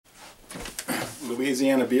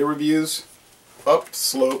Louisiana beer reviews.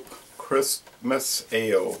 Upslope Christmas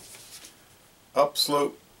Ale.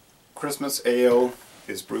 Upslope Christmas Ale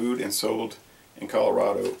is brewed and sold in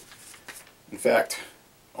Colorado. In fact,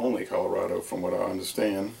 only Colorado from what I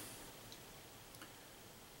understand.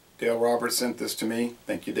 Dale Roberts sent this to me.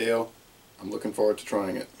 Thank you, Dale. I'm looking forward to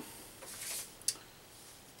trying it.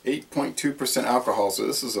 8.2% alcohol, so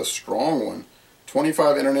this is a strong one.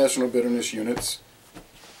 25 international bitterness units.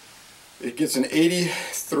 It gets an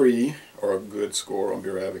 83, or a good score on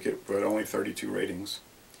Beer Advocate, but only 32 ratings.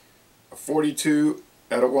 A 42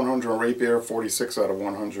 out of 100 on rate beer, 46 out of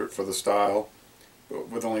 100 for the style, but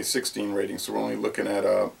with only 16 ratings, so we're only looking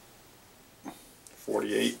at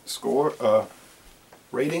 48 score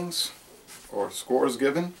ratings, or scores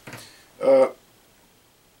given.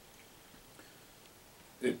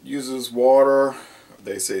 It uses water,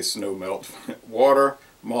 they say snow melt, water,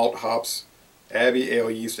 malt, hops, Abbey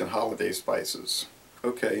ale yeast, and holiday spices.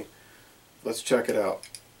 Okay, let's check it out.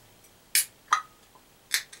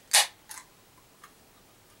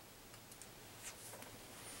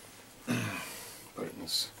 Put it in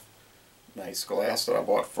this nice glass that I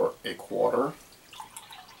bought for $1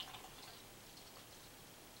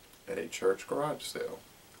 at a church garage sale.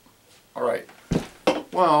 Alright,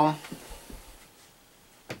 well,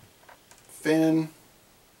 thin,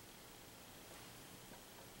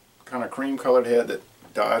 kind of cream colored head that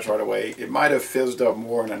dies right away. It might have fizzed up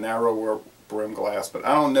more in a narrower brim glass, but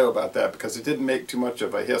I don't know about that because it didn't make too much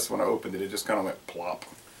of a hiss when I opened it. It just kind of went plop.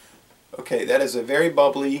 Okay, that is a very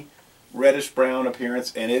bubbly reddish brown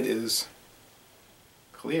appearance, and it is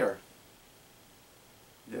clear.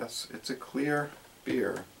 Yes, it's a clear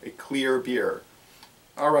beer. A clear beer.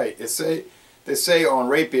 Alright, they say on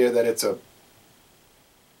rate beer that it's a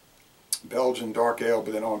Belgian dark ale,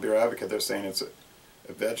 but then on Beer Advocate they're saying it's a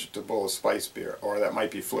vegetable spice beer, or that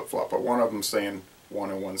might be flip-flop, but one of them saying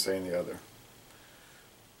one and one saying the other.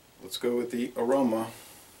 Let's go with the aroma.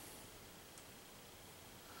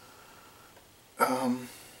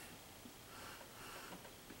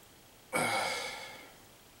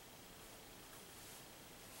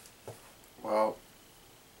 Wow.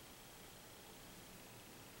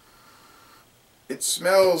 It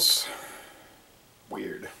smells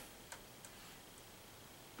weird.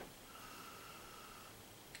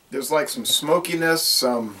 There's like some smokiness,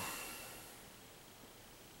 some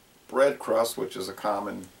bread crust, which is a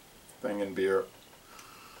common thing in beer.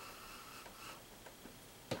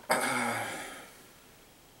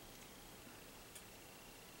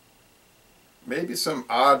 Maybe some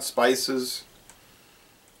odd spices,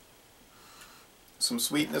 some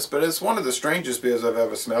sweetness, but it's one of the strangest beers I've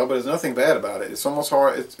ever smelled, but there's nothing bad about it. It's almost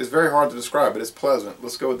hard, it's very hard to describe, but it's pleasant.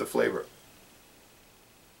 Let's go with the flavor.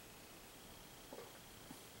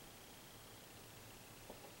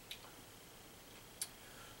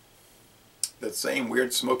 That same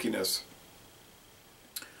weird smokiness.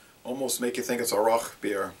 Almost make you think it's a Roch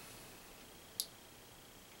beer.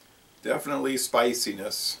 Definitely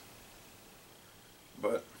spiciness.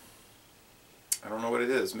 But I don't know what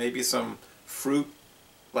it is. Maybe some fruit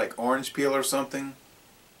like orange peel or something.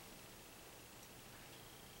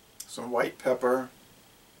 Some white pepper.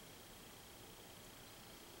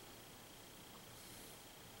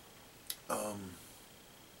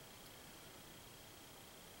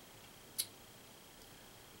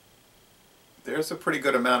 There's a pretty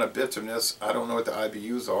good amount of bitterness. I don't know what the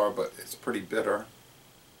IBUs are, but it's pretty bitter.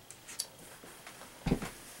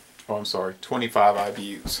 Oh, I'm sorry, 25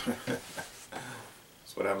 IBUs.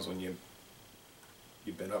 That's what happens when you've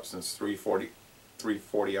been up since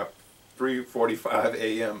 3:45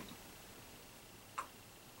 a.m.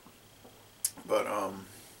 But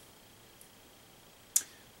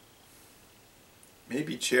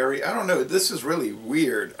maybe cherry. I don't know. This is really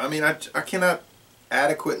weird. I mean, I cannot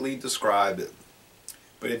adequately describe it,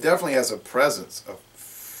 but it definitely has a presence, a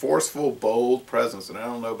forceful, bold presence, and I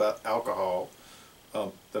don't know about alcohol.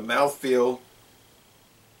 The mouthfeel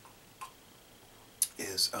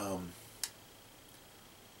is at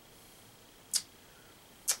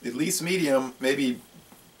least medium, maybe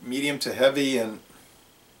medium to heavy, and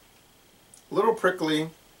a little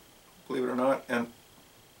prickly, believe it or not, and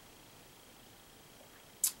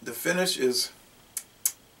the finish is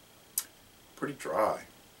pretty dry.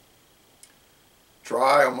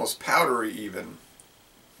 Dry, almost powdery even.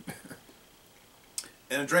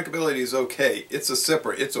 And the drinkability is okay. It's a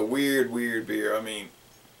sipper. It's a weird, weird beer. I mean,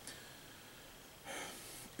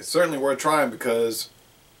 it's certainly worth trying because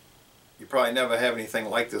you probably never have anything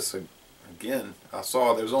like this again. I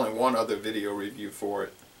saw there's only one other video review for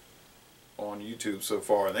it on YouTube so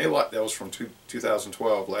far, and they liked, that was from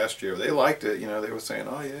 2012, last year. They liked it. You know, they were saying,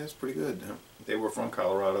 "Oh yeah, it's pretty good." They were from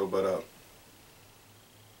Colorado, but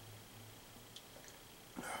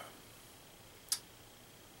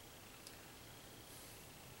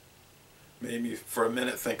made me for a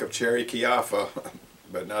minute think of cherry Chiaffa,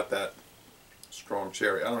 but not that strong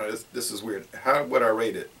cherry. I don't know. This is weird. How would I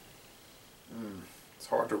rate it? It's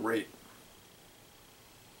hard to rate.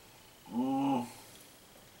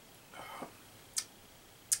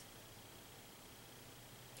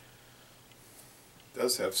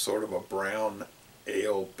 Does have sort of a brown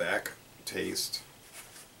ale back taste.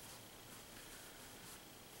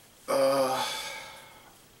 I'm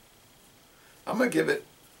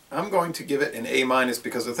going to give it an A-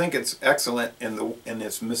 because I think it's excellent in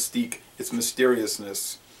its mystique, its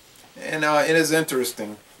mysteriousness, and it is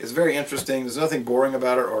interesting. It's very interesting. There's nothing boring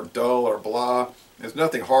about it, or dull, or blah. There's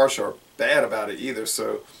nothing harsh or bad about it either.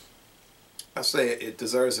 So I say it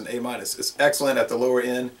deserves an A-. It's excellent at the lower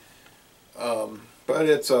end, but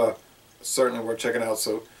it's certainly worth checking out.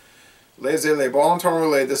 So, Les Ball and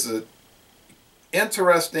Relay. This is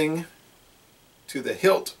interesting to the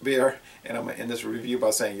hilt beer, and I'm going to end this review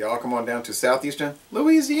by saying, y'all come on down to southeastern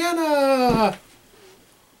Louisiana.